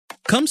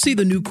Come see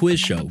the new quiz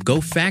show, Go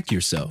Fact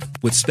Yourself,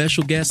 with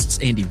special guests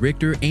Andy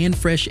Richter and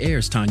Fresh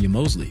Air's Tanya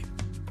Mosley.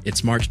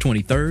 It's March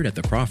 23rd at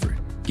the Crawford.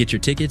 Get your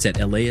tickets at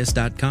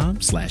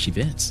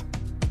LAist.com/events.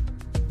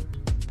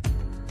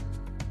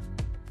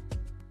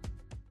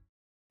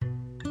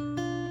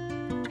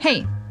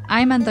 Hey,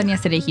 I'm Antonia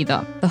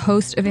Cereijido, the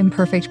host of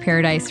Imperfect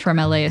Paradise from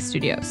LAist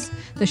Studios,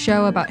 the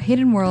show about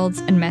hidden worlds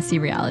and messy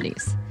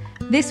realities.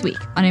 This week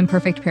on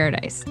Imperfect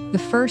Paradise, the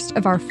first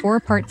of our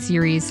 4-part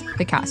series,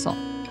 The Castle.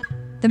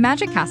 The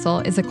Magic Castle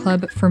is a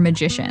club for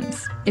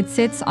magicians. It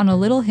sits on a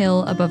little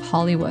hill above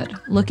Hollywood,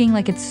 looking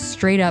like it's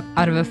straight up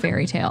out of a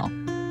fairy tale.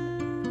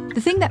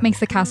 The thing that makes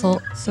the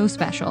castle so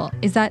special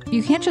is that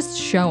you can't just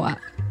show up.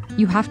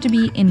 You have to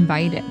be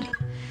invited.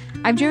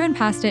 I've driven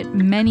past it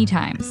many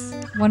times,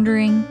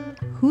 wondering,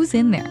 who's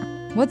in there?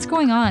 What's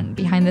going on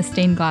behind the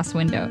stained glass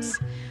windows?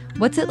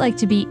 What's it like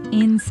to be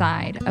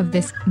inside of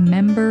this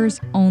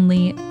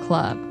members-only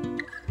club?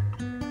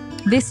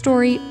 This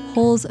story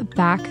pulls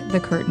back the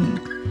curtain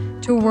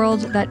to a world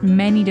that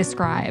many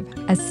describe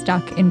as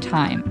stuck in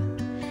time,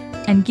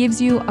 and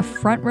gives you a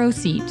front row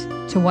seat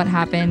to what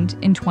happened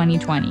in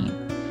 2020,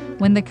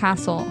 when the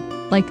castle,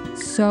 like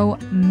so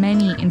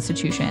many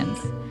institutions,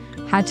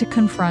 had to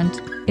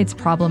confront its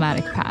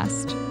problematic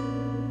past.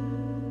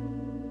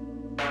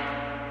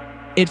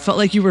 It felt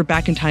like you were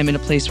back in time in a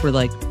place where,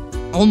 like,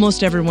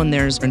 almost everyone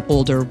there's an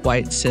older,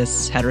 white,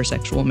 cis,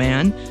 heterosexual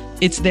man.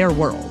 It's their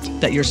world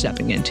that you're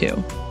stepping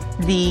into.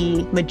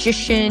 The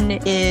magician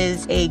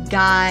is a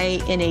guy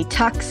in a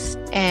tux,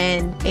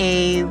 and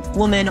a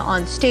woman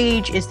on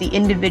stage is the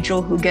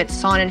individual who gets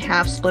sawn in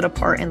half, split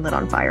apart, and lit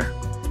on fire.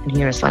 And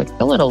he was like,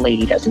 the little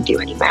lady doesn't do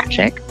any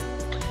magic.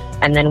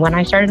 And then when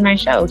I started my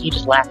show, he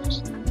just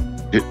left.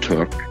 It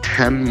took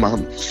 10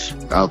 months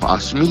of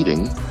us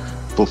meeting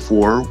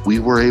before we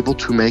were able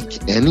to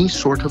make any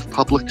sort of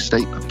public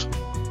statement.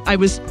 I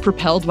was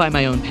propelled by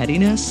my own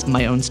pettiness,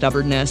 my own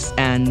stubbornness,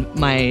 and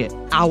my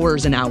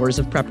hours and hours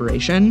of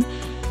preparation.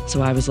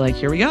 So I was like,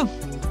 here we go.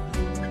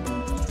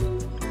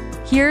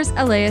 Here's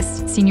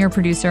LAist senior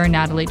producer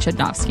Natalie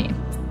Chudnovsky.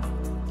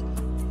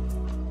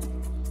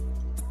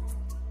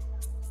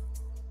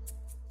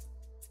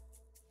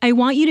 I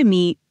want you to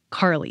meet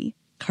Carly.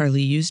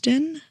 Carly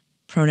Houston.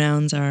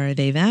 Pronouns are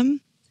they,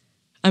 them.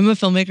 I'm a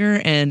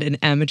filmmaker and an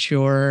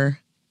amateur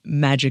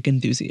magic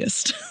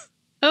enthusiast.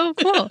 Oh,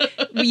 cool.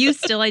 You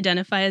still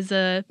identify as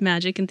a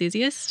magic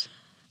enthusiast?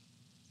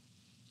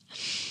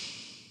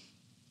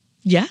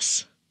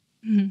 Yes.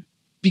 Mm-hmm.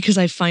 Because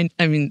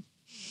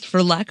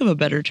for lack of a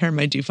better term,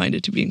 I do find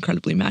it to be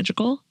incredibly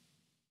magical.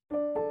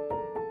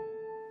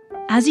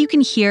 As you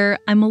can hear,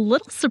 I'm a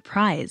little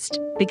surprised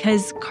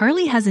because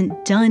Carly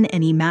hasn't done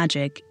any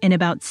magic in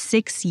about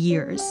 6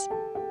 years.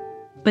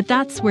 But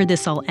that's where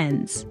this all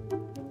ends.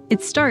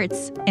 It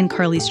starts in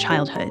Carly's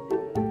childhood.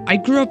 I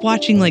grew up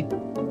watching,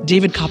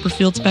 David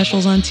Copperfield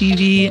specials on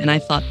TV, and I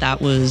thought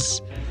that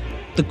was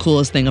the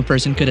coolest thing a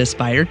person could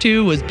aspire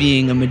to, was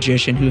being a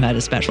magician who had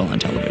a special on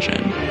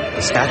television.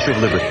 The Statue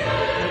of Liberty,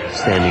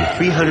 standing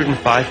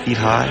 305 feet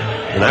high,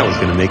 and I was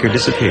going to make her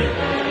disappear.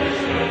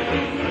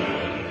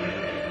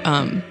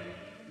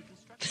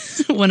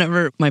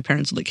 Whenever my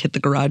parents would hit the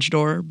garage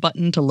door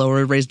button to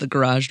raise the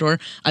garage door,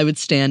 I would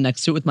stand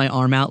next to it with my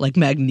arm out like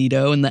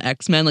Magneto and the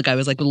X-Men, I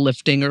was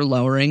lifting or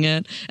lowering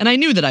it. And I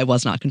knew that I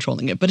was not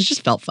controlling it, but it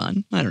just felt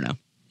fun. I don't know.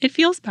 It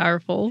feels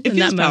powerful. It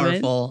feels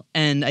powerful.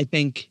 And I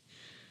think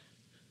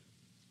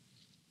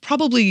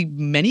probably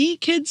many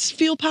kids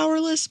feel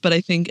powerless, but I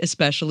think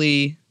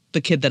especially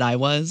the kid that I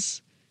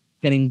was,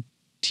 getting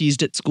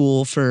teased at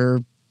school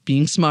for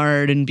being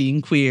smart and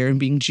being queer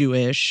and being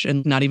Jewish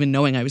and not even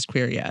knowing I was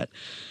queer yet.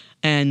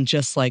 And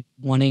just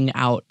wanting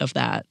out of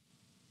that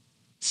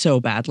so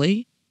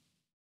badly.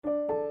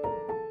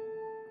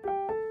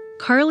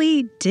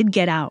 Carly did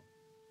get out.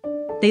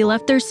 They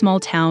left their small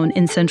town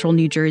in central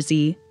New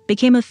Jersey,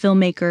 became a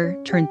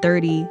filmmaker, turned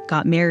 30,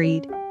 got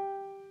married.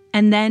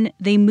 And then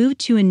they moved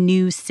to a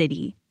new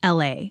city,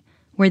 LA,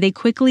 where they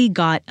quickly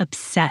got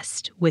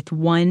obsessed with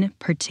one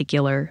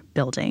particular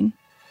building.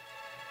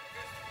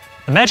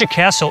 The Magic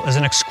Castle is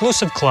an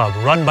exclusive club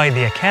run by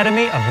the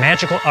Academy of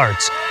Magical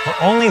Arts, where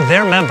only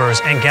their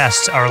members and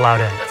guests are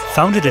allowed in.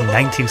 Founded in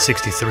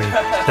 1963,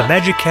 the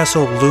Magic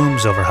Castle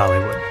looms over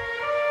Hollywood.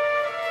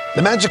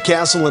 The Magic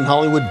Castle in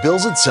Hollywood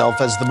bills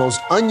itself as the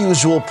most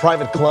unusual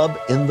private club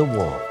in the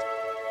world.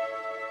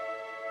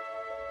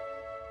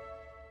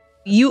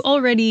 You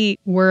already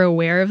were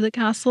aware of the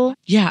castle?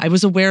 Yeah, I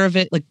was aware of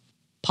it,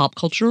 pop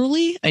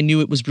culturally. I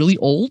knew it was really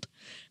old.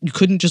 You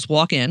couldn't just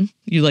walk in.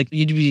 You'd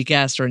be a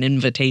guest or an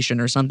invitation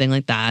or something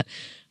like that.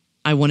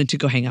 I wanted to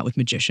go hang out with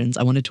magicians.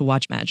 I wanted to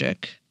watch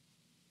magic.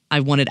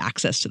 I wanted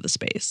access to the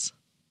space.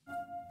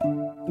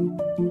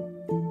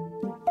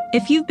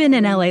 If you've been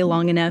in LA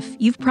long enough,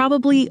 you've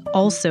probably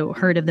also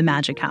heard of the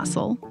Magic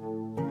Castle.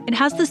 It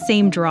has the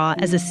same draw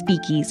as a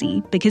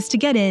speakeasy because to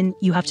get in,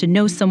 you have to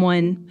know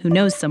someone who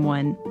knows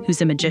someone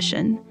who's a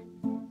magician.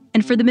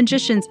 And for the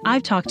magicians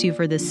I've talked to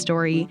for this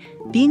story,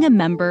 being a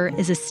member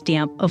is a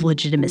stamp of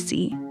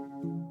legitimacy.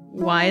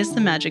 Why is the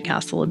Magic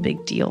Castle a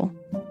big deal?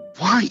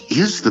 why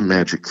is the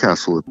Magic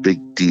Castle a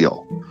big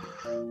deal?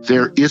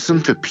 There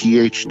isn't a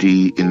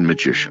PhD in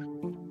magician.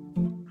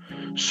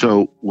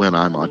 So when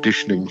I'm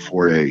auditioning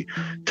for a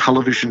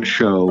television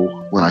show,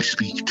 when I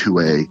speak to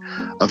a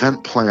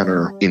event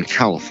planner in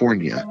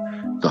California,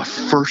 the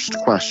first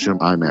question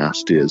I'm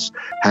asked is,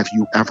 have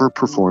you ever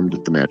performed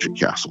at the Magic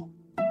Castle?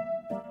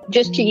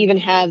 Just to even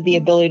have the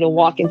ability to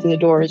walk into the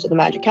doors of the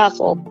Magic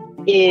Castle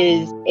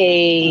is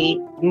a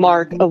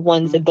mark of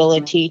one's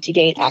ability to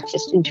gain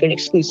access into an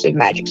exclusive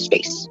magic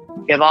space.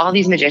 You have all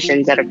these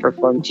magicians that have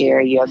performed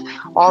here. You have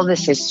all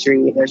this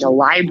history. There's a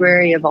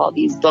library of all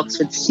these books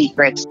with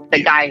secrets.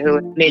 The guy who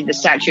made the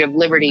Statue of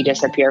Liberty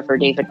disappear for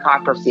David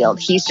Copperfield,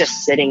 he's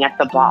just sitting at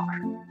the bar.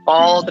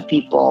 All the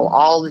people,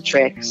 all the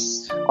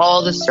tricks,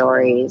 all the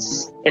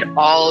stories, it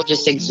all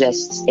just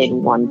exists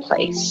in one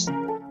place.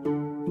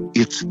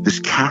 It's this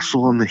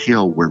castle on the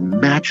hill where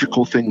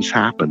magical things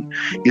happen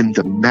in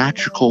the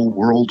magical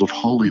world of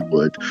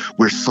Hollywood,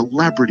 where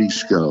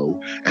celebrities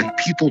go and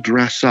people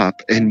dress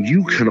up, and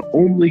you can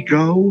only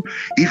go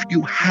if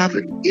you have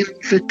an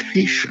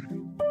invitation.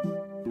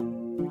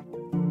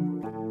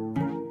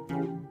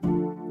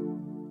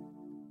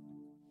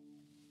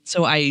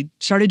 So I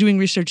started doing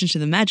research into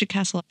the Magic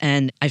Castle,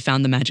 and I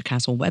found the Magic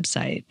Castle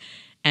website,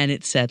 and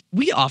it said,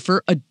 we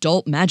offer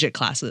adult magic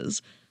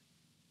classes.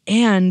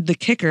 And the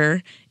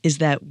kicker is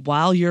that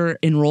while you're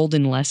enrolled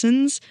in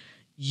lessons,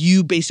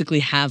 you basically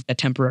have a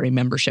temporary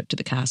membership to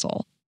the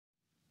castle.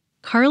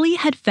 Carly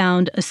had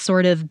found a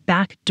sort of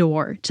back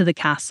door to the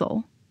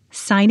castle,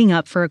 signing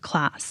up for a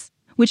class,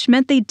 which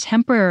meant they'd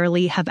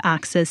temporarily have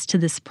access to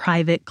this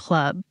private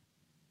club.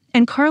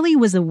 And Carly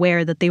was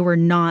aware that they were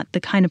not the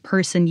kind of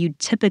person you'd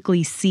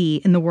typically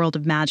see in the world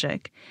of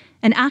magic.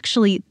 And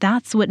actually,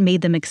 that's what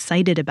made them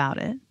excited about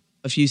it.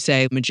 If you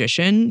say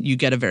magician, you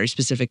get a very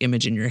specific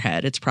image in your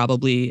head. It's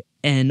probably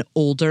an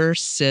older,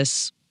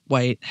 cis,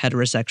 white,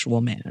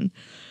 heterosexual man,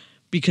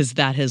 because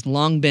that has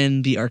long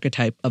been the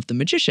archetype of the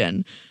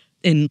magician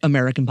in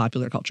American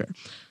popular culture.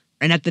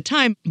 And at the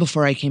time,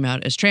 before I came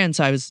out as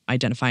trans, I was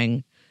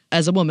identifying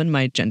as a woman,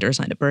 my gender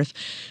assigned at birth.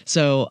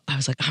 So I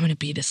was like, I'm going to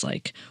be this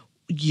like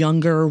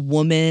younger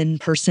woman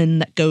person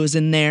that goes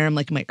in there. I'm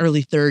like in my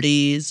early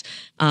 30s.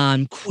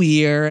 I'm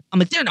queer. I'm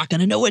like, they're not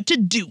going to know what to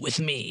do with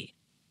me.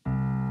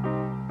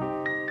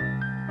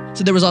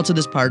 So there was also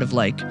this part of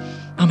like,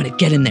 I'm going to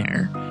get in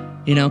there,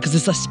 you know, because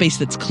it's a space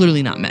that's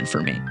clearly not meant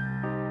for me.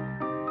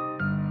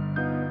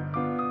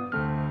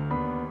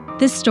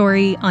 This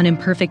story on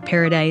Imperfect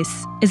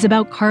Paradise is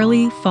about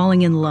Carly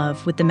falling in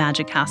love with the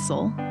Magic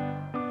Castle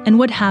and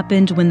what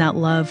happened when that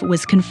love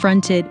was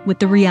confronted with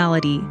the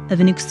reality of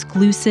an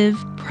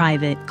exclusive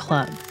private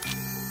club.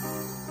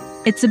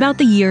 It's about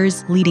the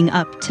years leading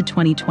up to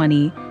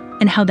 2020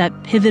 and how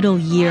that pivotal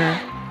year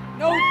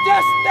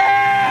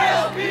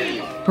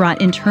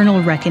brought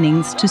internal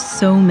reckonings to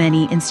so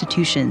many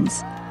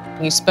institutions.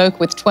 You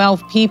spoke with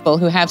 12 people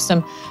who have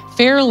some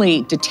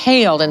fairly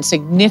detailed and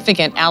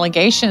significant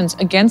allegations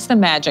against the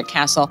Magic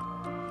Castle,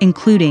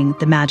 including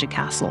the Magic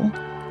Castle.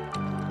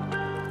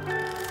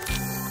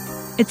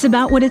 It's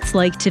about what it's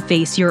like to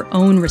face your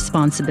own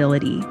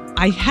responsibility.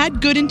 I had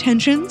good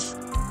intentions,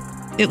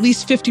 at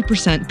least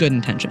 50% good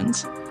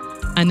intentions,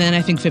 and then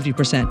I think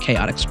 50%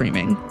 chaotic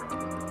screaming.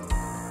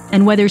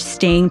 And whether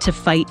staying to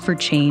fight for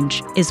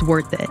change is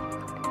worth it.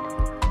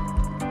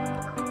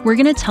 We're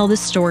going to tell the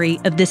story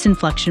of this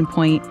inflection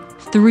point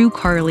through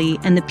Carly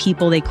and the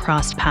people they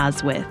crossed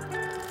paths with.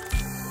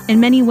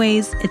 In many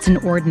ways, it's an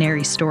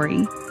ordinary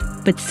story,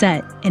 but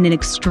set in an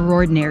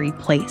extraordinary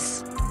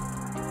place.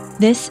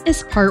 This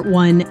is part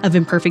 1 of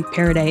Imperfect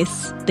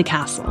Paradise, The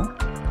Castle.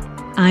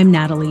 I'm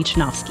Natalie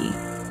Chudnovsky.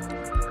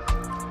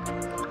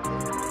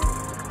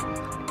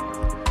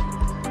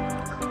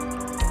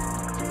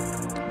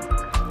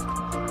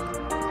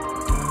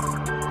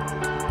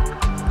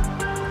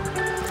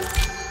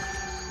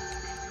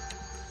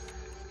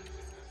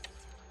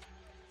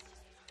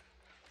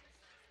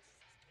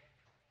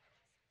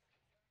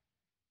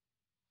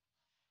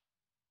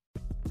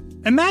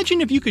 Imagine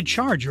if you could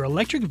charge your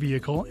electric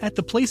vehicle at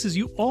the places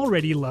you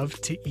already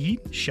love to eat,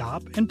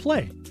 shop, and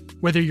play.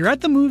 Whether you're at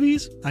the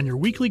movies, on your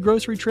weekly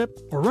grocery trip,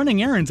 or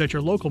running errands at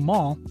your local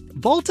mall,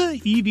 Volta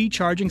EV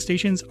charging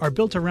stations are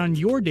built around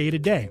your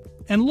day-to-day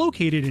and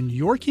located in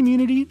your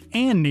community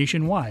and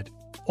nationwide.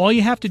 All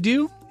you have to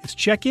do is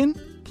check in,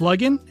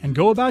 plug in, and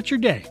go about your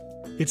day.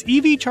 It's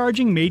EV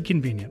charging made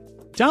convenient.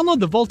 Download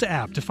the Volta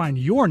app to find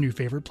your new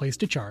favorite place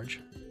to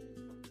charge.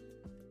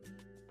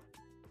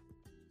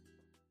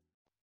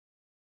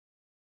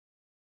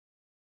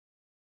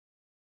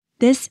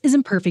 This is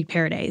Imperfect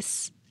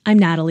Paradise. I'm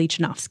Natalie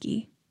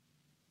Chudnovsky.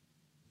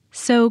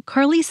 So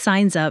Carly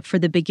signs up for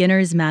the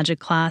beginner's magic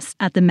class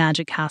at the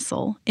Magic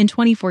Castle in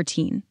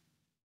 2014.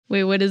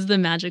 Wait, what does the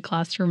magic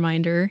class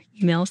reminder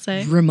email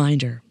say?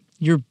 Reminder.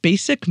 Your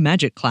basic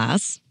magic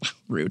class,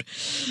 rude,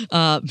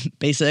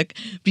 basic,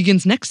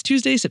 begins next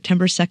Tuesday,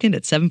 September 2nd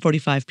at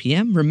 7:45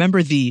 p.m.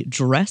 Remember the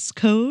dress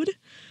code?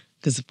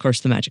 because of course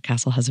the Magic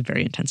Castle has a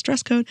very intense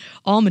dress code.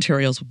 All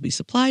materials will be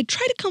supplied.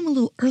 Try to come a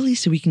little early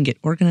so we can get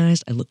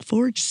organized. I look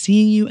forward to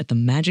seeing you at the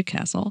Magic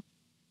Castle.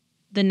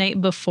 The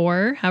night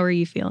before, how are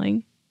you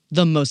feeling?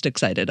 The most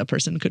excited a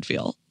person could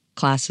feel.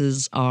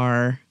 Classes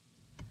are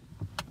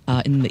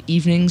in the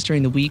evenings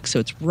during the week, so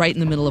it's right in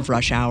the middle of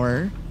rush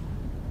hour.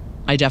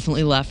 I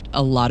definitely left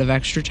a lot of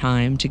extra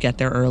time to get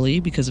there early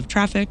because of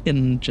traffic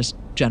and just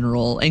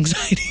general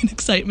anxiety and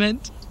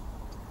excitement.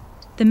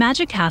 The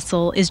Magic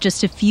Castle is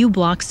just a few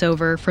blocks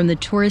over from the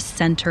tourist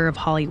center of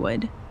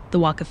Hollywood, the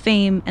Walk of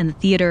Fame and the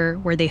theater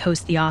where they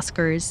host the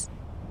Oscars.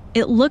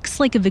 It looks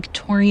like a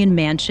Victorian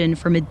mansion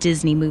from a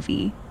Disney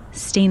movie.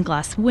 Stained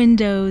glass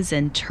windows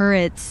and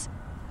turrets.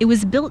 It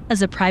was built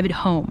as a private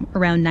home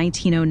around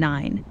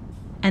 1909.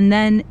 And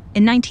then,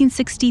 in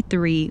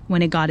 1963,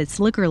 when it got its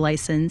liquor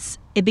license,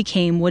 it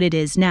became what it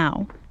is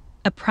now,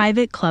 a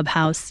private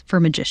clubhouse for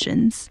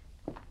magicians.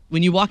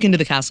 When you walk into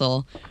the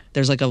castle,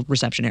 there's like a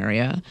reception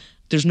area.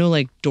 There's no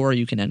like door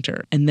you can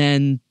enter. And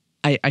then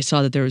I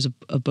saw that there was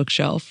a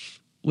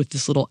bookshelf with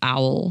this little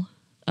owl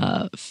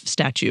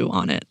statue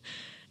on it.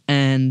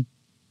 And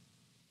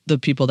the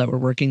people that were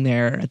working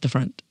there at the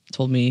front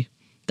told me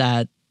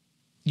that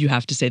you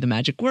have to say the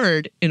magic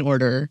word in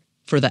order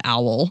for the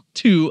owl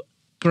to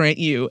grant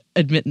you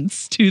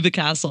admittance to the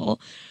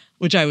castle,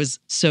 which I was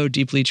so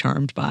deeply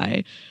charmed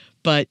by.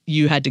 But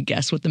you had to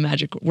guess what the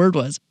magic word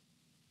was.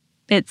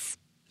 It's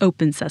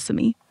open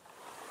sesame.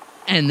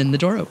 And then the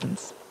door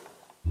opens.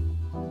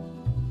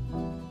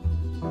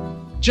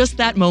 Just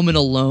that moment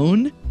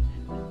alone,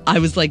 I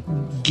was like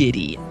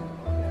giddy.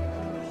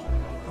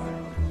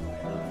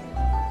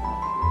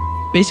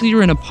 Basically,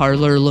 you're in a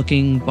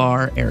parlor-looking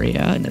bar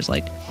area, and there's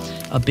like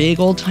a big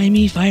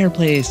old-timey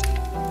fireplace.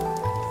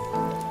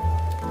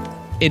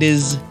 It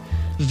is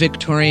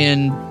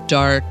Victorian,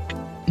 dark,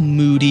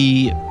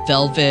 moody,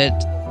 velvet,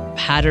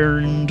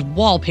 patterned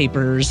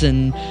wallpapers,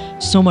 and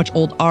so much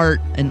old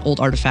art and old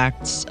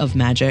artifacts of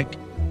magic.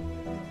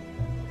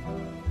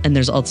 And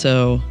there's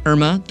also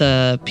Irma,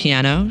 the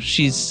piano.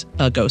 She's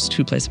a ghost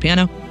who plays the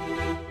piano.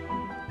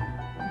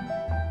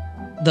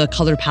 The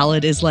color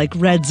palette is like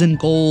reds and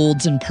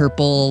golds and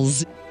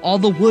purples. All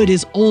the wood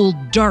is old,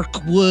 dark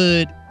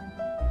wood.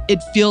 It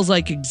feels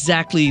like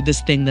exactly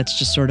this thing that's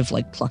just sort of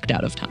like plucked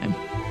out of time.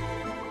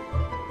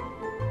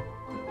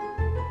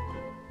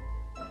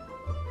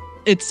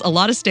 It's a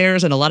lot of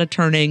stairs and a lot of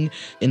turning,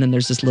 and then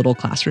there's this little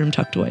classroom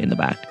tucked away in the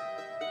back.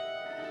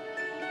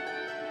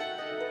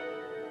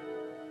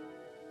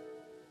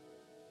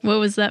 What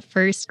was that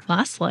first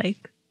class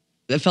like?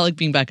 It felt like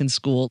being back in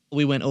school.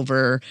 We went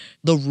over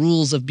the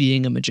rules of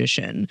being a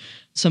magician.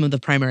 Some of the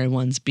primary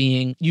ones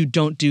being you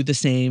don't do the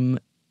same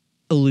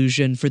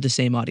illusion for the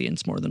same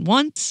audience more than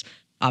once.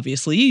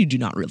 Obviously, you do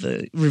not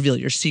reveal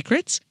your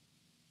secrets.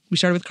 We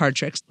started with card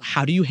tricks.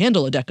 How do you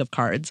handle a deck of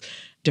cards?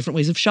 Different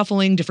ways of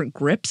shuffling, different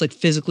grips, like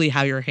physically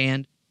how your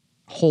hand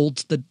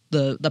holds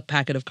the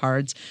packet of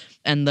cards.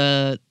 And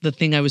the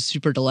thing I was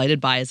super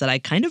delighted by is that I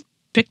kind of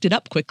picked it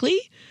up quickly.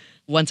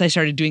 Once I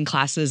started doing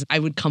classes, I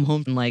would come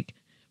home and like,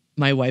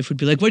 my wife would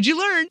be like, "What'd you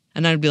learn?"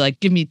 And I'd be like,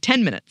 "Give me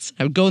 10 minutes.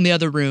 I would go in the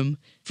other room,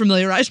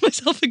 familiarize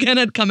myself again.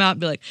 I'd come out and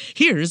be like,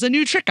 "Here's a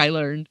new trick I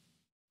learned."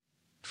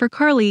 For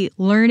Carly,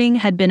 learning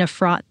had been a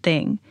fraught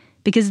thing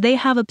because they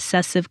have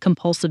obsessive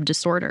compulsive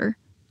disorder,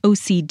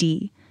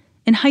 OCD.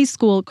 In high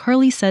school,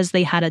 Carly says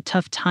they had a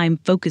tough time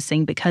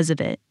focusing because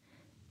of it.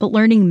 But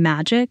learning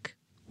magic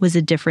was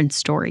a different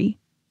story.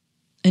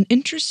 An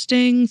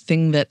interesting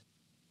thing that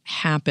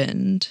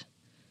happened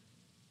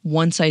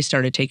once I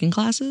started taking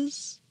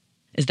classes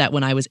is that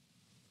when I was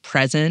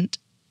present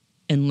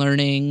and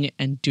learning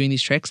and doing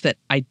these tricks, that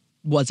I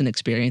wasn't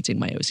experiencing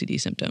my OCD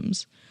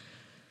symptoms.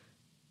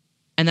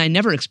 And I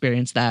never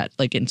experienced that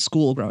like in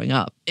school growing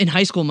up. In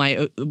high school,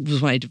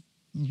 was when I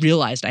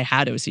realized I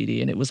had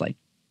OCD, and it was like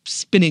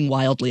spinning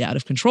wildly out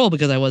of control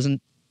because I wasn't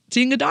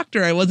seeing a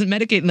doctor. I wasn't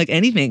medicating, like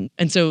anything.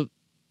 And so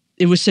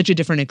it was such a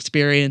different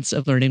experience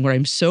of learning where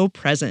I'm so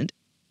present.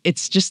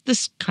 It's just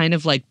this kind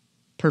of like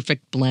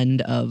perfect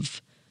blend of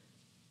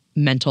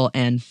mental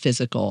and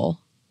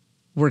physical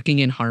working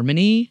in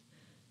harmony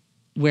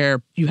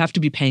where you have to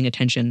be paying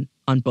attention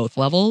on both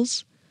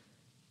levels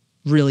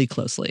really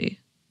closely.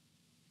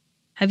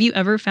 Have you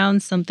ever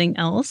found something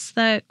else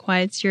that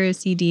quiets your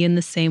OCD in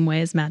the same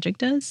way as magic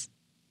does?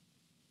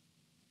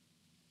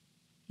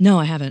 No,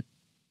 I haven't.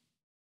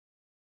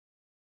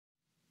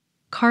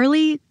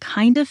 Carly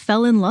kind of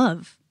fell in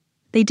love.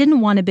 They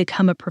didn't want to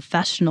become a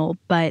professional,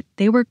 but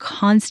they were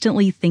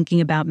constantly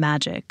thinking about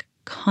magic,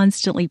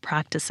 constantly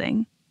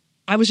practicing.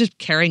 I was just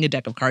carrying a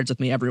deck of cards with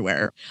me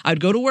everywhere. I'd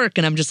go to work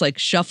and I'm just like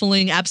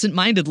shuffling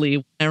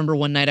absentmindedly. I remember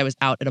one night I was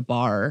out at a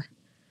bar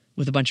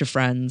with a bunch of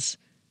friends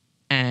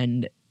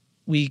and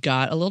we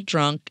got a little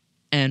drunk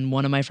and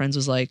one of my friends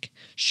was like,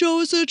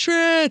 "Show us a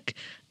trick."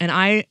 And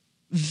I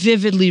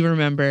vividly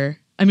remember,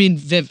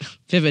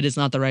 vivid is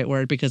not the right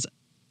word because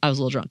I was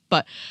a little drunk,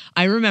 but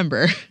I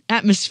remember,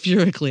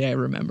 atmospherically I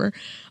remember,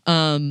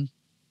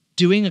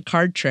 doing a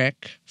card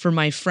trick for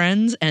my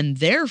friends and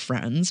their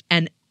friends.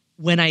 And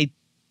when I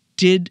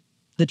did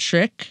the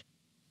trick,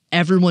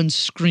 everyone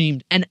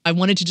screamed. And I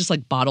wanted to just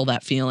like bottle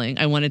that feeling.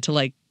 I wanted to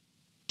like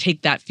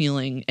take that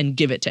feeling and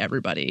give it to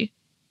everybody.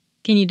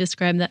 Can you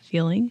describe that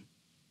feeling?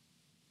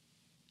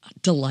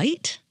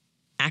 Delight,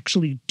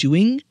 actually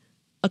doing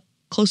a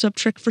close-up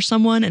trick for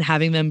someone and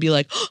having them be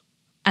like, oh,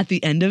 at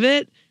the end of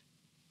it.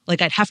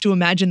 Like, I'd have to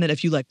imagine that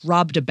if you like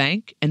robbed a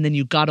bank and then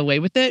you got away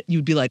with it,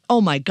 you'd be like,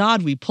 oh my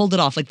God, we pulled it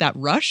off. Like that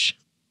rush.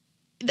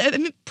 I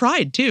mean,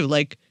 pride too.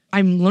 Like,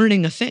 I'm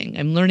learning a thing.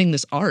 I'm learning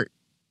this art.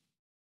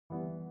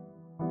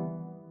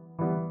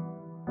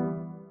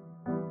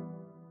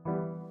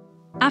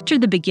 After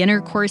the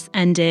beginner course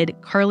ended,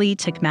 Carly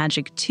took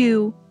Magic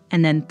 2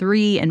 and then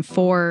 3 and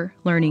 4,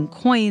 learning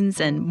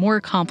coins and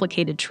more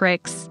complicated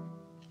tricks.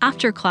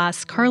 After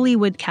class, Carly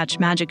would catch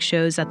magic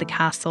shows at the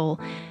castle,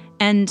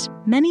 and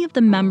many of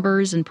the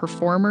members and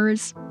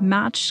performers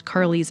matched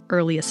Carly's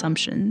early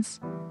assumptions.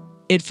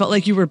 It felt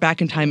like you were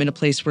back in time in a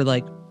place where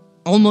like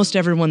almost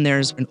everyone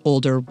there's an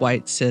older,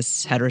 white,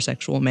 cis,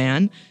 heterosexual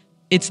man.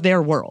 It's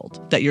their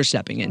world that you're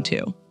stepping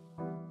into.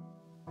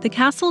 The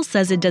castle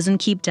says it doesn't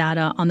keep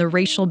data on the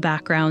racial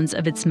backgrounds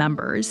of its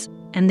members,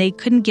 and they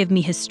couldn't give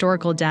me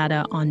historical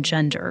data on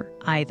gender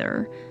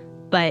either.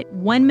 But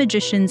one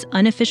magician's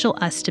unofficial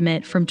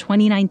estimate from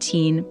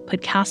 2019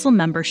 put castle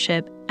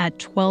membership at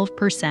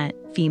 12%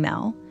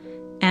 female.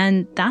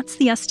 And that's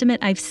the estimate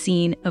I've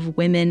seen of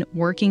women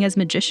working as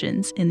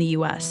magicians in the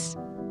US.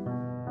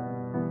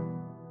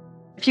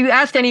 If you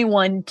asked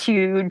anyone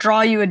to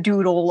draw you a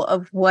doodle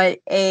of what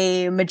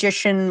a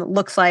magician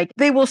looks like,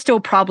 they will still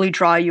probably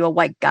draw you a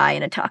white guy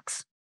in a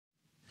tux.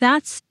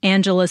 That's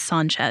Angela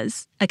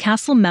Sanchez, a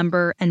castle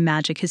member and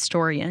magic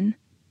historian.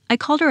 I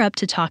called her up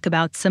to talk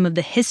about some of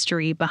the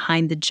history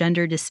behind the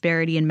gender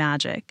disparity in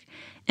magic,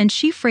 and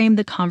she framed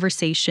the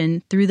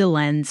conversation through the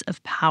lens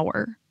of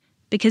power.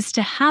 Because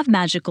to have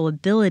magical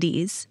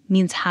abilities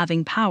means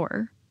having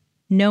power,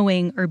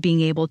 knowing or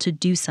being able to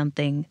do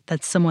something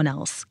that someone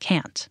else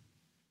can't.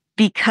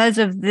 Because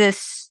of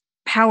this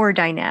power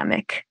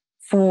dynamic,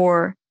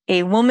 for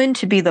a woman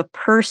to be the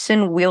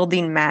person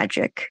wielding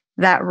magic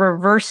that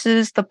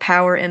reverses the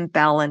power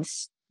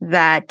imbalance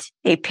that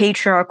a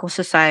patriarchal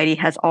society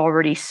has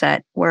already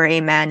set where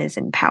a man is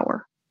in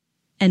power.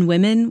 And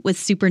women with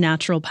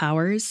supernatural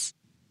powers,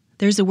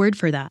 there's a word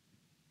for that: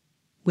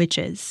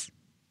 witches.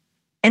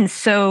 And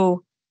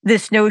so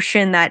this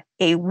notion that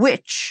a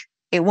witch,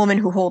 a woman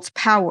who holds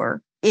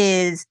power,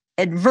 is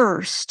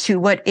adverse to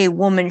what a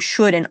woman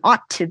should and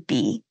ought to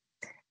be,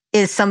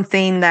 is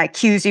something that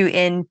cues you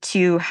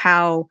into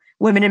how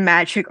women in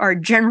magic are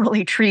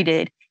generally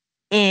treated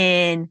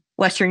in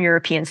Western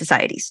European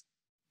societies.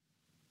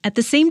 At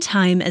the same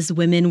time as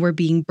women were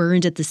being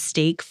burned at the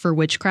stake for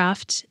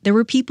witchcraft, there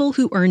were people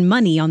who earned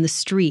money on the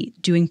street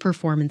doing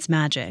performance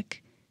magic.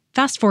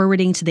 Fast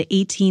forwarding to the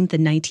 18th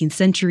and 19th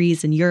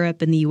centuries in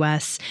Europe and the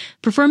US,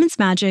 performance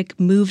magic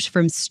moved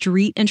from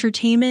street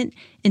entertainment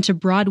into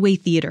Broadway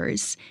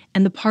theaters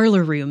and the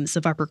parlor rooms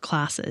of upper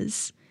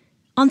classes.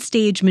 On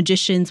stage,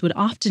 magicians would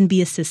often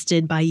be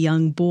assisted by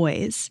young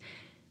boys.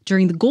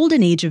 During the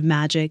golden age of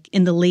magic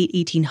in the late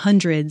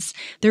 1800s,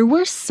 there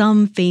were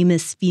some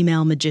famous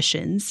female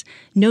magicians,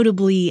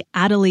 notably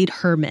Adelaide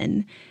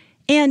Herman.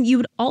 And you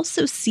would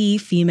also see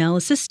female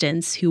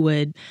assistants who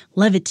would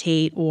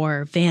levitate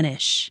or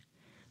vanish.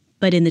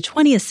 But in the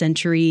 20th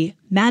century,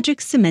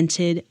 magic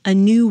cemented a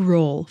new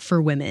role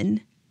for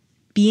women: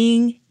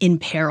 being in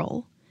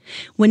peril.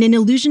 When an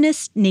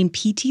illusionist named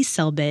P.T.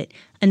 Selbit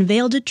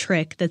unveiled a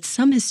trick that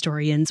some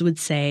historians would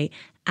say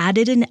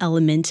added an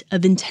element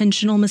of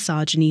intentional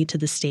misogyny to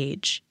the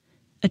stage.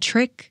 A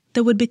trick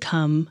that would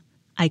become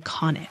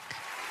iconic.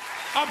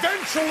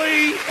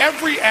 Eventually,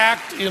 every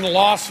act in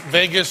Las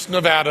Vegas,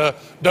 Nevada,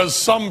 does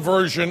some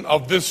version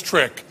of this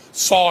trick,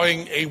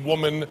 sawing a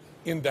woman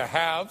into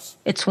halves.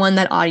 It's one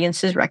that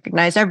audiences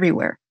recognize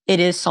everywhere. It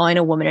is sawing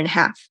a woman in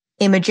half.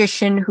 A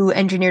magician who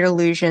engineered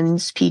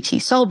illusions, P.T.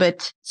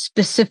 Selbit,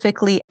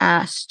 specifically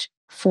asked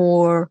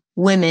for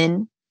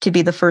women to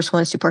be the first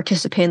ones to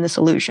participate in this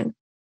illusion.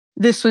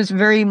 This was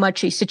very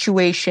much a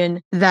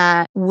situation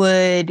that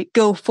would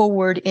go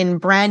forward in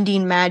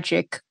branding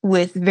magic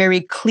with very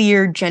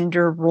clear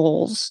gender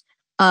roles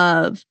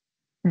of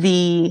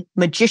the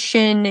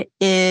magician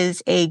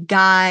is a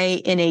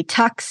guy in a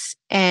tux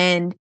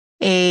and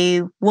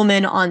a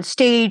woman on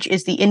stage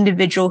is the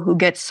individual who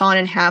gets sawn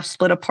in half,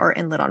 split apart,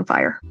 and lit on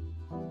fire.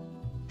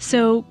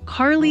 So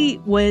Carly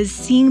was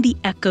seeing the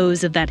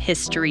echoes of that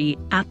history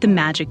at the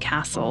Magic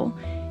Castle,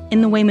 in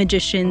the way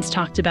magicians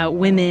talked about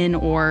women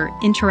or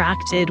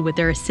interacted with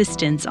their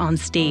assistants on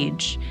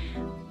stage.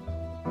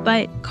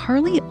 But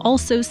Carly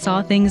also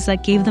saw things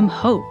that gave them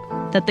hope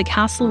that the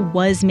castle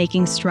was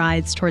making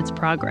strides towards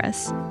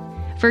progress.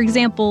 For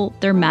example,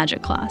 their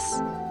magic class.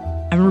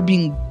 I remember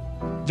being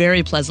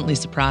very pleasantly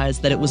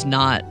surprised that it was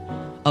not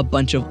a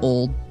bunch of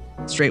old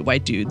straight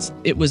white dudes.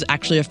 It was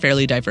actually a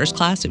fairly diverse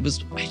class. It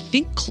was, I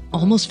think,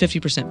 almost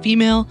 50%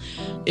 female.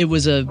 It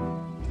was a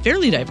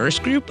fairly diverse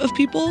group of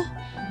people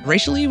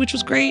racially, which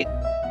was great.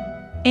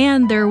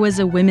 And there was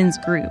a women's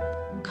group,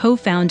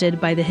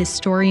 co-founded by the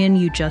historian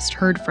you just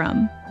heard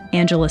from,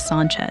 Angela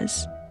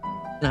Sanchez.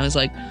 And I was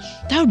like,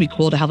 that would be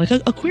cool to have like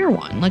a queer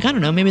one. Like, I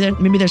don't know,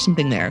 maybe there's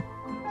something there.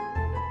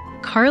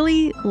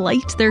 Carly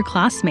liked their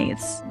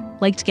classmates,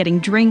 liked getting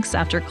drinks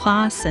after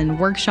class and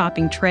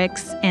workshopping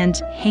tricks and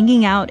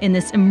hanging out in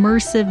this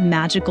immersive,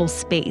 magical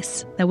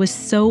space that was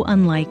so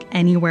unlike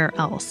anywhere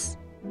else.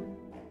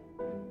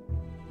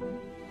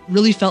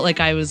 Really felt like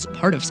I was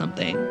part of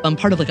something. I'm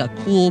part of like a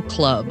cool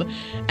club.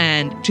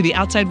 And to the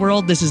outside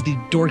world, this is the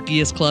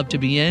dorkiest club to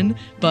be in.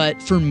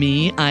 But for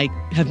me, I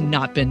have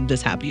not been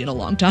this happy in a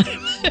long time,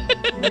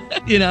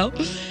 you know?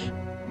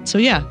 So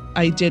yeah,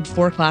 I did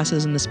 4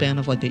 classes in the span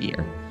of like a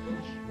year.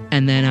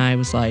 And then I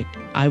was like,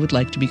 I would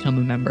like to become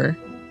a member.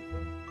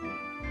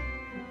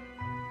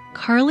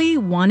 Carly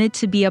wanted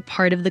to be a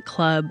part of the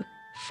club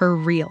for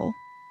real.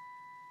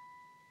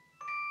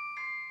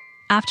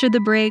 After the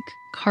break,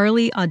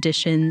 Carly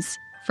auditions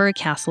for a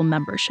castle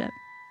membership.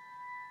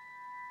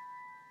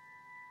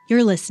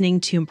 You're listening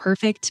to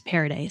Imperfect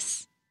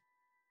Paradise.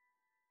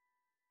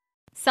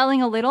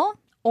 Selling a little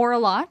or a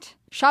lot?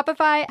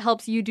 Shopify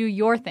helps you do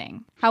your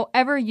thing,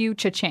 however you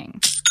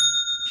cha-ching.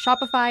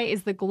 Shopify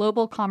is the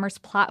global commerce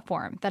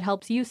platform that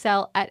helps you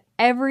sell at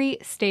every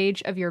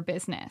stage of your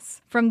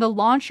business. From the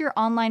launch your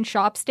online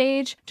shop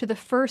stage to the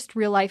first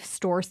real-life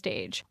store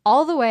stage,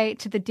 all the way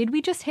to the did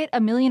we just hit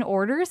 1 million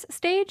orders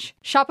stage?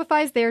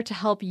 Shopify's there to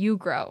help you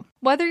grow.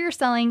 Whether you're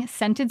selling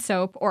scented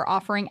soap or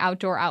offering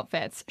outdoor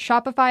outfits,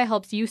 Shopify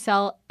helps you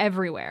sell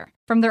everywhere.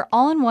 From their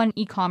all-in-one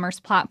e-commerce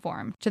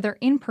platform to their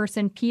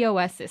in-person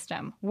POS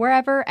system,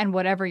 wherever and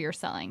whatever you're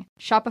selling,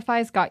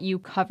 Shopify's got you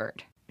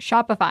covered.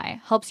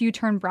 Shopify helps you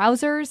turn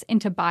browsers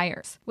into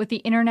buyers with the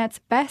internet's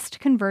best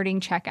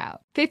converting checkout.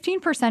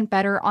 15%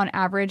 better on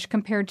average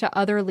compared to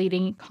other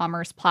leading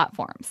commerce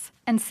platforms.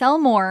 And sell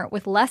more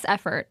with less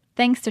effort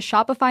thanks to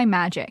Shopify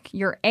Magic,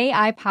 your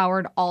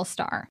AI-powered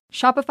all-star.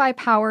 Shopify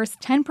powers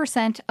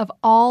 10% of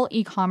all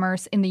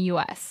e-commerce in the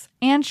US.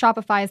 And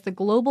Shopify is the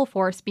global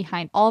force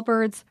behind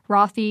Allbirds,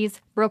 Rothy's,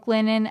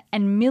 Brooklinen,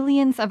 and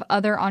millions of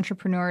other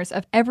entrepreneurs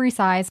of every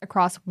size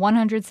across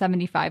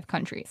 175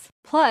 countries.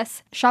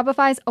 Plus,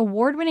 Shopify's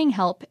award-winning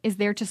help is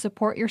there to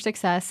support your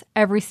success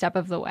every step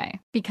of the way.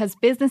 Because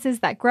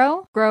businesses that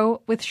grow,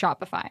 grow with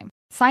Shopify.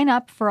 Sign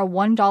up for a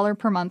 $1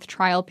 per month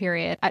trial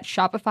period at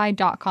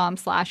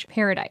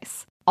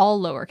shopify.com/paradise, all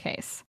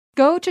lowercase.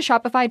 Go to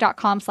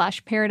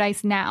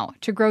shopify.com/paradise now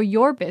to grow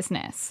your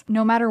business,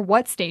 no matter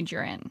what stage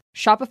you're in.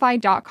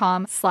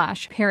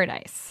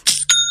 Shopify.com/paradise.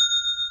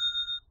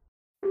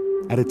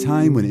 At a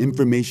time when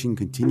information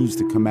continues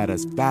to come at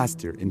us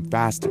faster and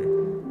faster,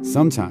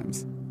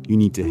 sometimes you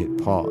need to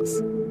hit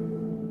pause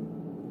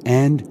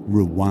and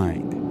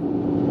rewind.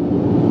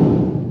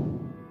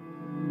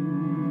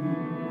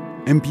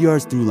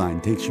 NPR's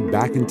Throughline takes you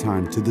back in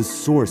time to the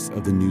source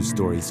of the news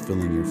stories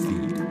filling your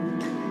feed.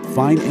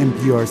 Find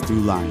NPR's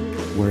Throughline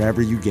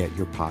wherever you get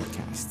your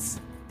podcasts.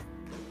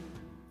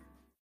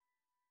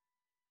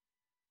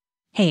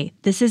 Hey,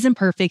 this is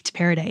Imperfect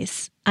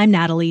Paradise. I'm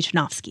Natalie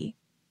Chudnovsky.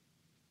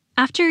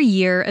 After a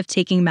year of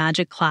taking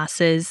magic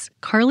classes,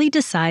 Carly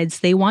decides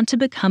they want to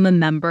become a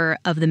member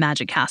of the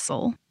Magic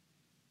Castle.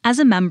 As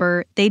a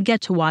member, they'd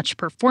get to watch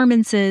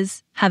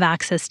performances, have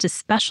access to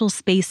special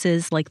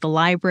spaces like the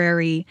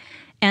library,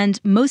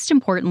 and most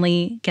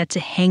importantly, get to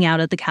hang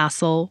out at the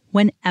castle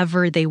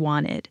whenever they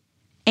wanted,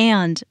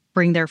 and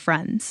bring their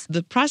friends.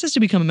 The process to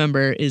become a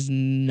member is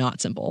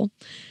not simple.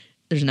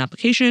 There's an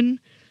application.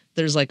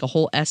 There's like a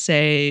whole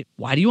essay.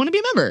 Why do you want to be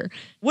a member?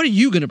 What are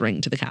you going to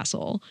bring to the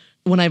castle?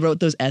 When I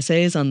wrote those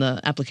essays on the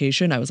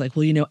application, I was like,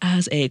 well, you know,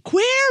 as a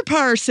queer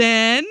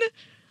person,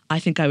 I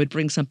think I would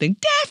bring something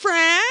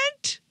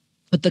different.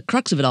 But the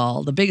crux of it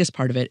all, the biggest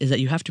part of it, is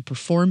that you have to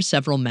perform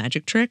several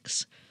magic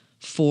tricks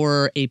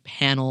for a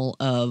panel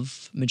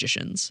of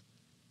magicians,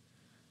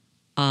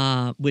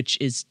 which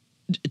is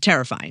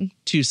terrifying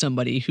to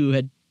somebody who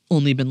had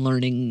only been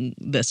learning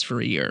this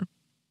for a year.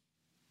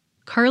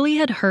 Carly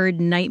had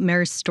heard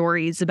nightmare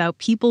stories about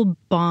people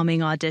bombing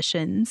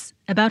auditions,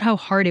 about how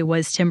hard it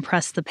was to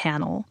impress the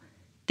panel.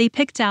 They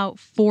picked out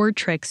 4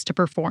 tricks to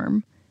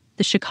perform: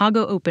 the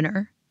Chicago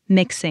opener,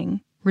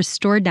 mixing,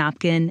 restored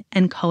napkin,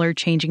 and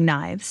color-changing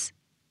knives.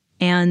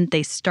 And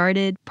they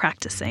started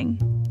practicing.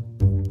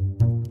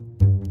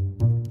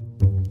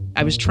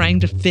 I was trying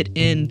to fit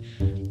in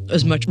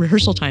as much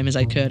rehearsal time as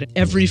I could.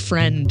 Every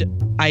friend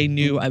I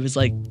knew, I was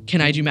like, can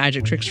I do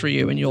magic tricks for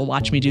you and you'll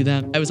watch me do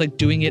them? I was like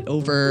doing it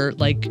over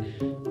like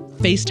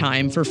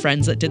FaceTime for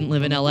friends that didn't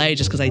live in LA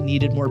just because I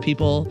needed more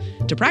people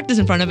to practice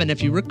in front of. And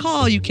if you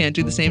recall, you can't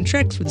do the same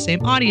tricks for the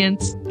same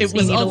audience. It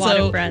was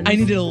also, I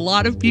needed a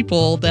lot of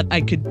people that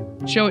I could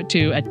show it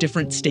to at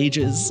different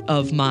stages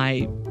of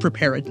my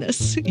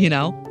preparedness, you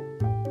know?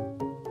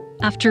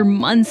 After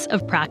months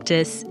of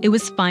practice, it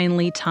was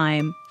finally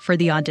time for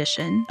the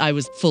audition. I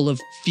was full of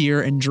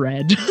fear and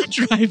dread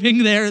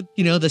driving there,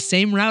 you know, the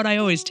same route I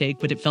always take,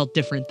 but it felt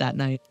different that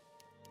night.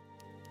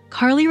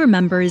 Carly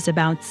remembers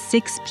about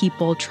 6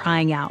 people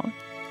trying out,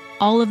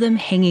 all of them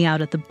hanging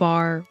out at the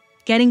bar,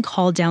 getting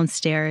called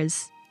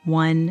downstairs,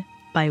 one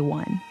by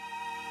one.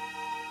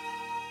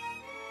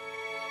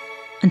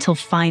 Until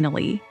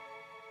finally,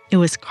 it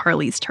was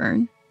Carly's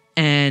turn.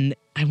 And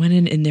I went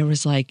in and there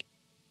was like,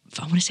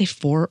 I want to say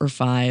 4 or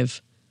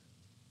 5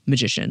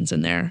 magicians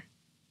in there.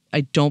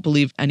 I don't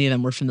believe any of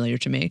them were familiar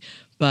to me,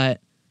 but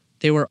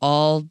they were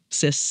all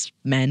cis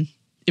men.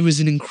 It was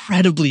an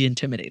incredibly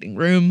intimidating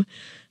room.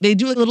 They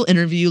do a little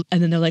interview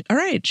and then they're like, all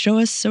right, show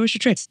us your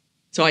tricks.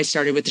 So I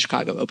started with the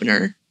Chicago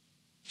opener.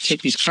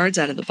 Take these cards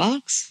out of the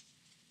box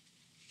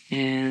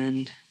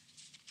and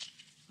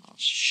I'll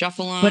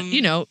shuffle them. But,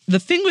 you know, the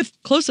thing with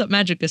close-up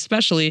magic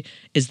especially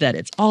is that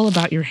it's all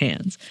about your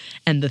hands.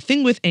 And the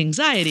thing with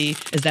anxiety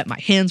is that my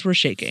hands were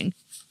shaking.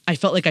 I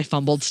felt like I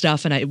fumbled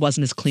stuff and it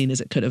wasn't as clean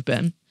as it could have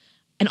been.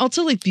 And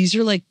also, like, these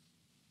are like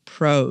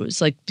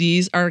pros. Like,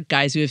 these are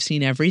guys who have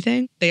seen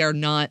everything. They are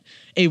not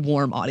a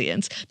warm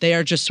audience. They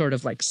are just sort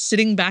of like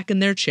sitting back in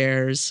their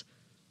chairs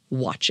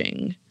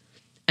watching.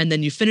 And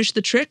then you finish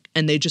the trick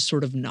and they just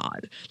sort of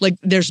nod. Like,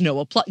 there's no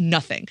applause,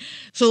 nothing.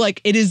 So,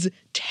 like, it is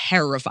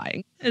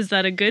terrifying. Is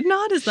that a good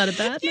nod? Is that a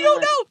bad nod? You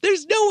don't know.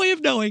 There's no way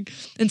of knowing.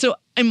 And so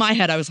in my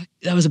head, I was like,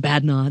 that was a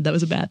bad nod. That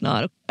was a bad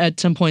nod. At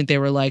some point, they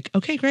were like,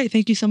 okay, great.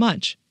 Thank you so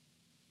much.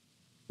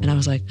 And I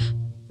was like,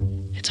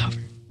 it's over.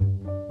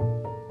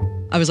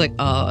 I was like,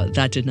 oh,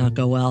 that did not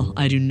go well.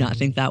 I do not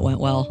think that went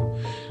well.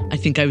 I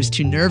think I was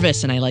too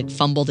nervous and I like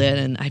fumbled it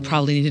and I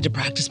probably needed to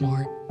practice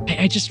more.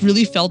 I just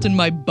really felt in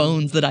my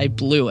bones that I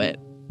blew it.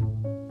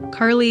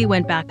 Carly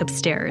went back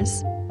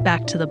upstairs,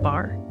 back to the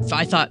bar. So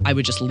I thought I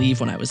would just leave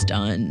when I was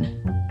done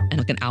and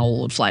like an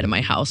owl would fly to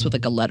my house with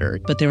like a letter.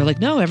 But they were like,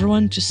 no,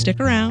 everyone just stick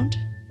around.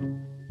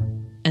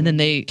 And then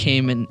they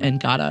came and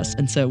got us.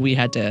 And so we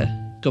had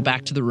to go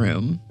back to the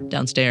room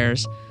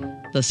downstairs,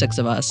 the 6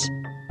 of us.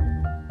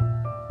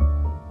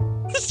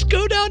 Just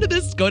go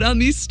down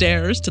these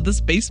stairs to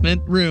this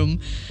basement room,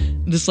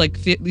 this like,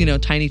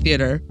 tiny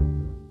theater.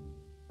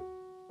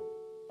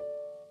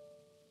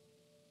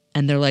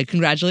 And they're like,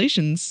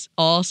 congratulations,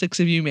 all 6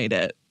 of you made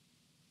it.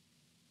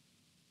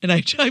 And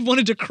I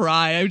wanted to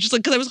cry. I was just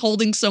like, because I was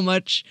holding so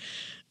much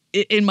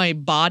in my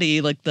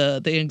body, like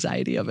the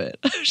anxiety of it.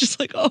 I was just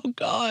like, oh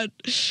God.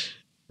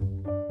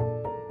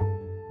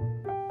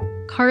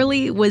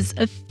 Carly was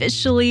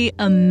officially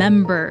a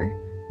member.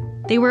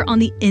 They were on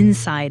the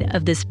inside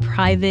of this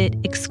private,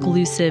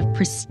 exclusive,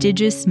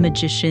 prestigious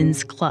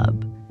magicians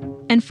club.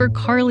 And for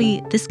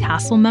Carly, this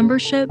castle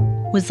membership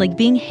was like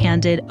being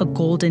handed a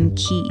golden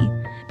key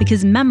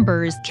because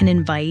members can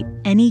invite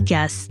any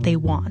guests they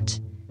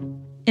want.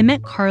 It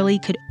meant Carly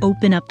could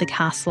open up the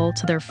castle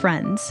to their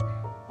friends,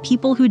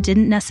 people who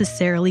didn't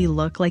necessarily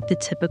look like the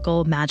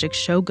typical magic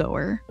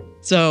showgoer.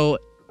 So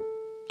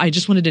I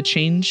just wanted to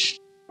change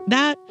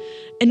that,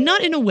 and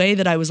not in a way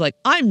that I was like,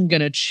 I'm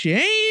gonna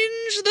change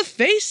the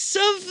face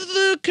of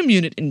the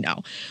community.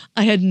 No,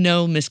 I had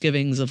no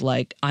misgivings of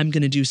like, I'm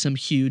gonna do some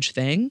huge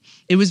thing.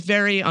 It was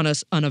very on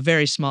a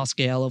very small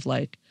scale of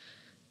like,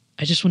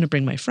 I just want to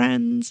bring my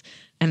friends.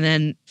 And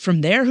then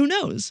from there, who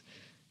knows?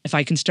 If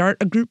I can start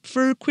a group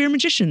for queer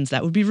magicians,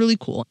 that would be really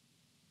cool.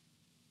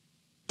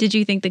 Did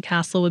you think the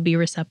castle would be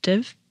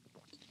receptive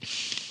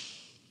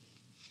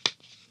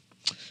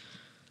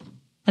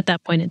at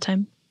that point in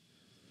time?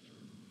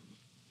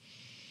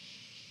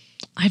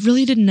 I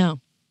really didn't know.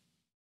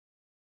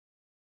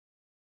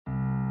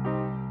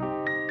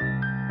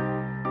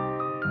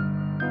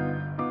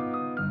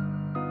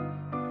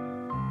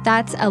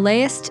 That's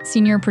LAist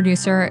senior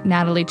producer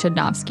Natalie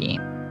Chudnovsky.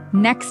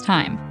 Next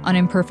time on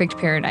Imperfect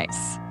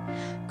Paradise,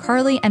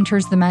 Carly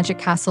enters the Magic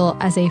Castle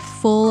as a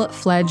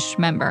full-fledged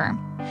member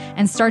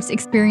and starts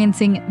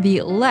experiencing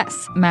the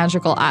less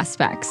magical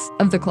aspects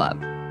of the club.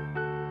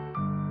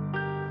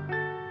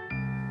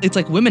 It's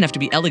like women have to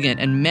be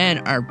elegant and men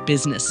are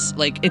business.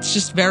 Like, it's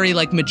just very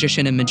like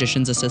magician and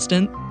magician's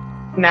assistant.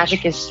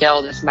 Magic is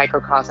still this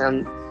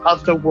microcosm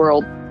of the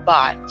world,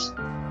 but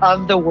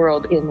of the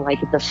world in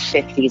like the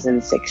 50s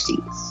and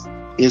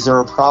 60s. Is there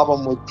a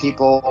problem with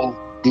people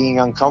being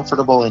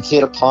uncomfortable and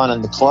hit upon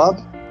in the club?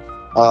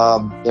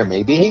 There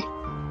may be.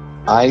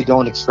 I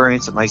don't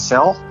experience it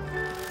myself.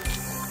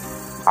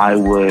 I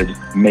would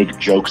make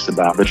jokes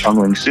about the Chung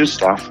Ling Soo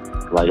stuff.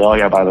 Like, oh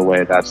yeah, by the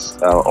way, that's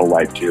a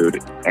white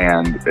dude,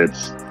 and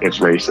it's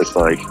racist.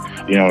 Like,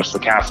 it's the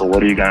castle.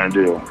 What are you gonna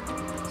do?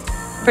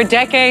 For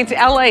decades,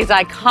 LA's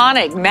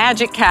iconic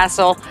Magic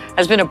Castle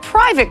has been a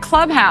private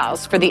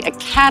clubhouse for the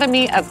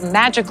Academy of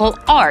Magical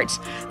Arts.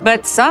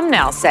 But some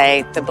now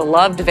say the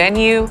beloved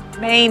venue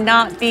may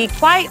not be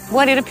quite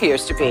what it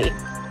appears to be.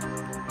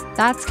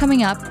 That's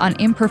coming up on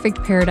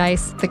Imperfect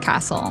Paradise, The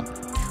Castle.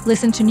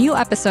 Listen to new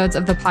episodes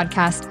of the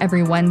podcast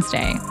every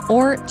Wednesday,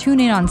 or tune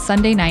in on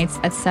Sunday nights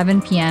at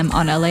 7 p.m.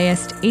 on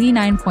LAist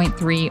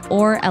 89.3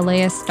 or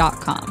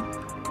LAist.com.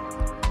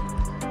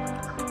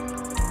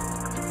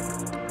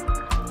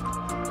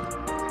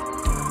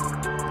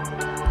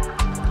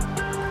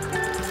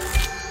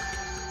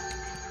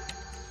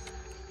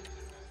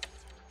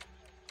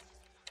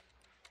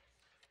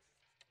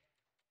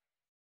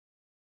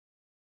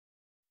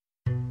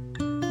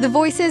 The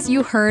voices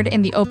you heard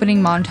in the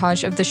opening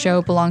montage of the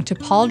show belong to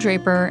Paul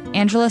Draper,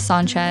 Angela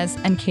Sanchez,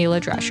 and Kayla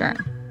Drescher.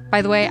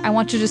 By the way, I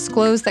want to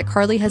disclose that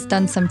Carly has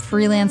done some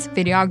freelance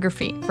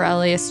videography for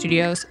LAist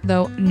Studios,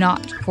 though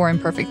not for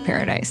Imperfect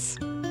Paradise.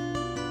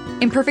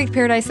 Imperfect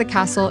Paradise The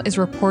Castle is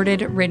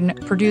reported, written,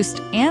 produced,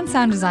 and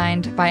sound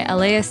designed by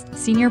LAist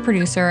senior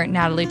producer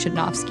Natalie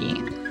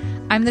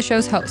Chudnovsky. I'm the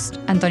show's host,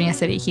 Antonia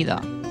Cereijido.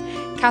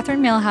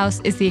 Catherine Mailhouse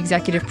is the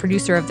executive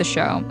producer of the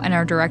show and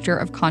our director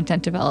of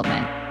content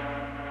development.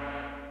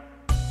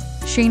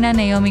 Shayna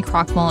Naomi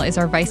Krochmal is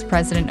our vice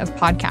president of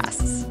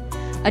podcasts.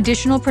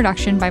 Additional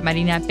production by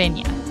Marina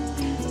Peña.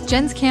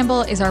 Jens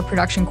Campbell is our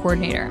production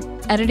coordinator.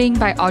 Editing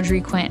by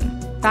Audrey Quinn.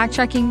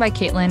 Fact-checking by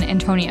Caitlin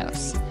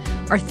Antonios.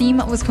 Our theme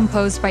was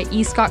composed by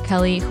E. Scott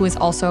Kelly, who is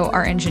also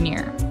our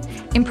engineer.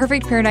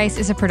 Imperfect Paradise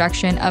is a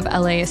production of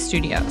LAist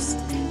Studios.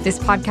 This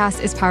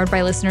podcast is powered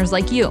by listeners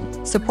like you.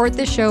 Support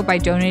this show by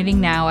donating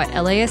now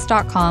at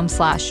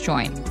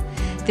laist.com/join.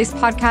 This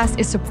podcast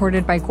is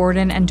supported by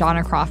Gordon and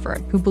Donna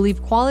Crawford, who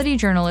believe quality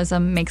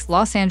journalism makes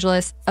Los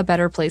Angeles a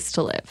better place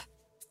to live.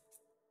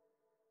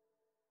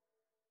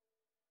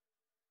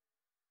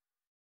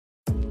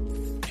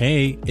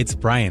 Hey, it's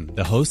Brian,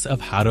 the host of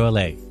How to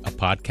LA, a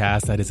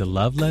podcast that is a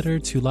love letter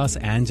to Los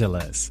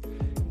Angeles.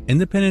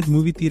 Independent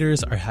movie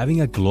theaters are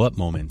having a glow-up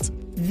moment.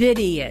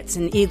 Vidiots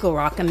and Eagle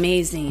Rock,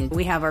 amazing.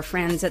 We have our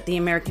friends at the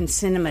American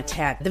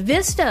Cinematheque. The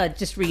Vista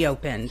just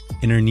reopened.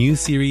 In our new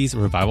series,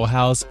 Revival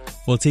House,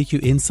 we'll take you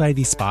inside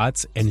these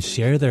spots and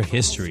share their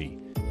history.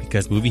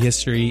 Because movie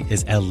history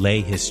is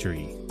LA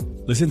history.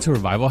 Listen to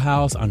Revival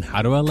House on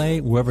How to LA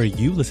wherever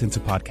you listen to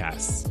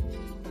podcasts.